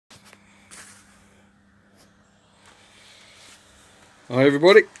Hi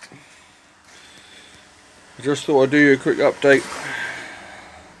everybody, I just thought I'd do you a quick update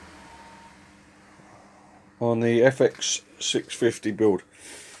on the fx650 build.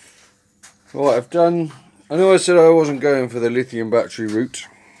 What I've done, I know I said I wasn't going for the lithium battery route,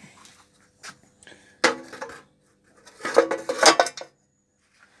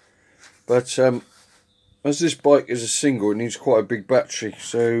 but as this bike is a single, it needs quite a big battery.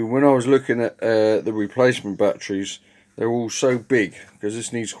 So when I was looking at the replacement batteries, they're all so big because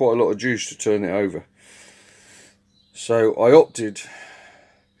this needs quite a lot of juice to turn it over. So I opted,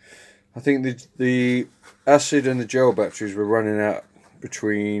 I think the acid and the gel batteries were running out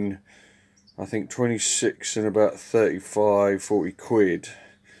between, I think, 26 and about 35-40 quid.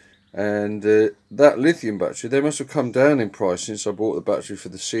 And that lithium battery, they must have come down in price since I bought the battery for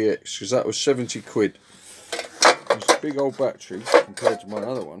the CX, because that was 70 quid. It's a big old battery compared to my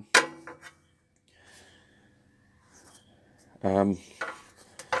other one.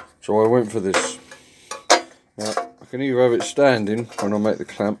 So I went for this. Now, I can either have it standing when I make the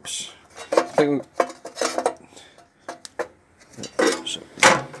clamps. I think so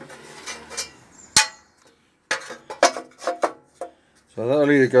that'll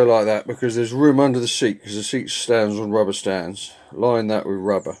either go like that, because there's room under the seat, because the seat stands on rubber stands. Line that with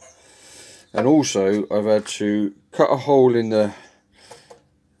rubber. And also I've had to cut a hole in the,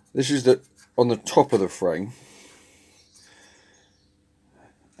 this is on the top of the frame.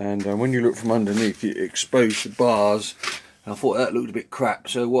 And when you look from underneath, you expose the bars. I thought that looked a bit crap,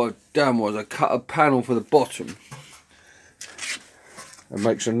 so what I've done was I cut a panel for the bottom and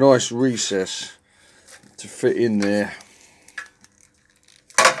makes a nice recess to fit in there.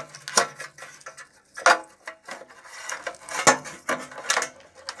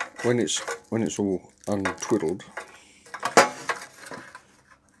 When it's all untwiddled,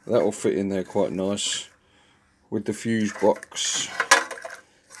 that will fit in there quite nice with the fuse box.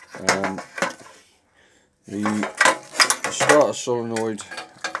 The starter solenoid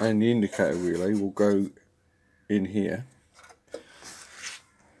and the indicator relay will go in here,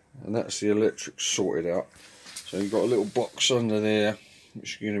 and that's the electrics sorted out. So you've got a little box under there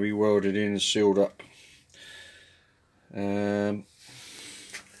which is going to be welded in and sealed up.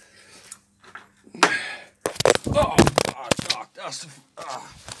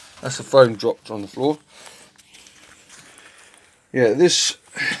 That's the phone dropped on the floor. Yeah, this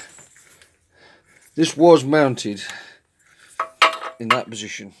was mounted in that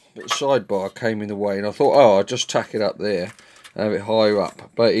position, but the sidebar came in the way, and I thought, oh, I'll just tack it up there and have it higher up,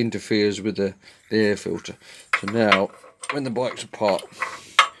 but it interferes with the air filter. So now, when the bike's apart,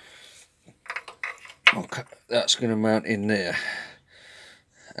 that's going to mount in there,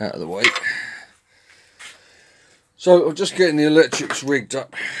 out of the way. So I'm just getting the electrics rigged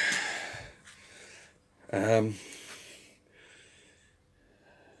up.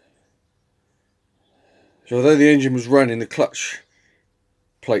 So although the engine was running, the clutch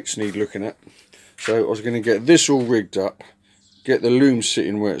plates need looking at. So I was going to get this all rigged up, get the loom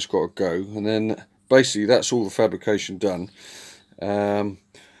sitting where it's got to go, and then basically that's all the fabrication done. I've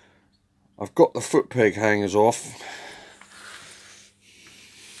got the foot peg hangers off.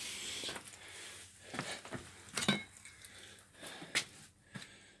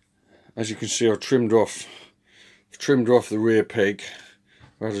 As you can see, I've trimmed off the rear peg.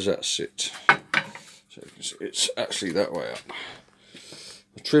 Where does that sit? So you can see it's actually that way up.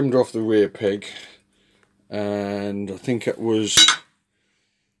 I trimmed off the rear peg, and I think it was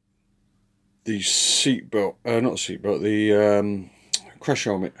the seat belt, not the seat belt, the crash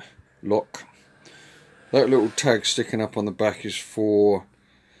helmet lock. That little tag sticking up on the back is for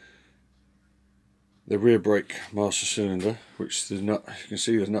the rear brake master cylinder, which the nut, you can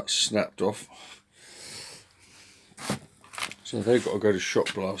see the nut snapped off. So they've got to go to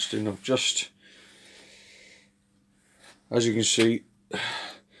shot blasting. I've just, as you can see,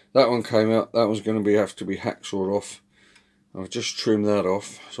 that one came out, that one's going to have to be hacksawed off. I've just trimmed that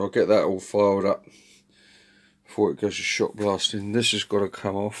off, so I'll get that all filed up before it goes to shot blasting. This has got to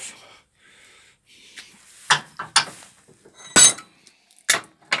come off.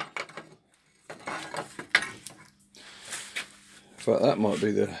 In fact, that might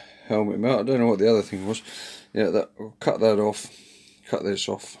be the helmet mount. I don't know what the other thing was. Yeah, I'll cut that off, cut this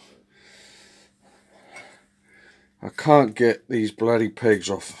off. I can't get these bloody pegs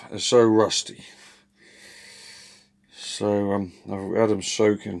off, they're so rusty. So I've had them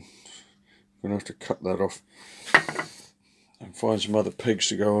soaking. I'm going to have to cut that off and find some other pegs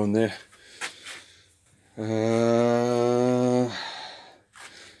to go on there.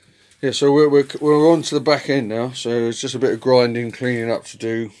 Yeah, so we're on to the back end now, so it's just a bit of grinding, cleaning up to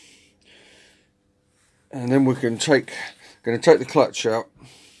do, and then we can take Going to take the clutch out,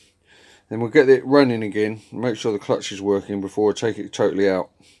 then we'll get it running again, make sure the clutch is working before I take it totally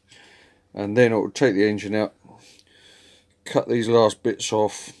out, and then I'll take the engine out, cut these last bits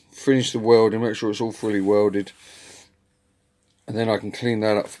off, finish the welding, make sure it's all fully welded, and then I can clean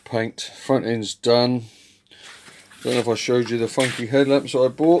that up for paint. Front end's done. Don't know if I showed you the funky headlamps I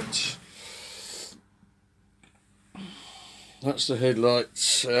bought. That's the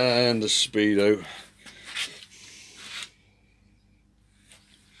headlights and the speedo.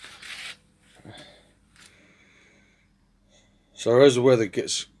 So as the weather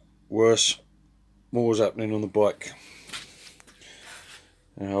gets worse, more's happening on the bike.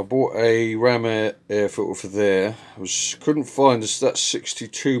 Now, I bought a ram air filter for there. Couldn't find this. That's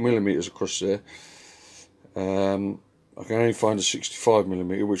 62mm across there. I can only find a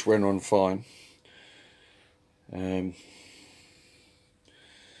 65mm, which went on fine. A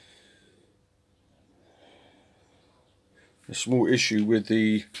small issue with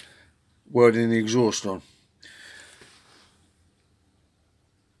the welding the exhaust on.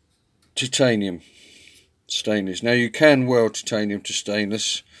 Titanium, stainless. Now you can weld titanium to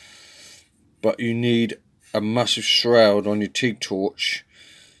stainless, but you need a massive shroud on your TIG torch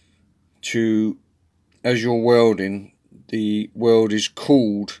to, as you're welding, the weld is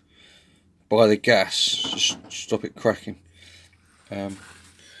cooled by the gas to stop it cracking,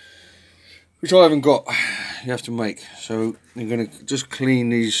 which I haven't got. You have to make. So I'm going to just clean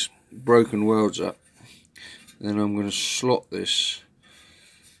these broken welds up, and then I'm going to slot this.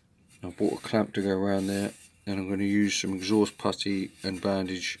 I bought a clamp to go around there, and I'm going to use some exhaust putty and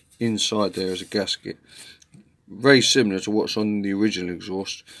bandage inside there as a gasket, very similar to what's on the original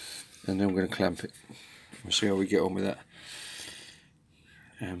exhaust, and then I'm going to clamp it. We'll see how we get on with that.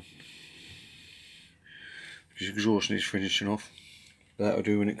 This exhaust needs finishing off. That'll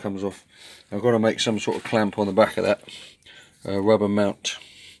do when it comes off. I've got to make some sort of clamp on the back of that, rubber mount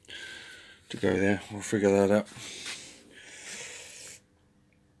to go there. We'll figure that out.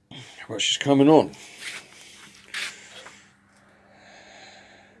 But she's coming on.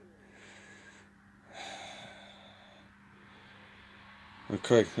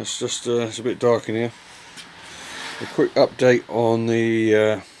 Okay, that's just it's a bit dark in here. A quick update on the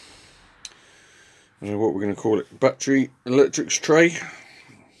I don't know what we're going to call it, battery electrics tray.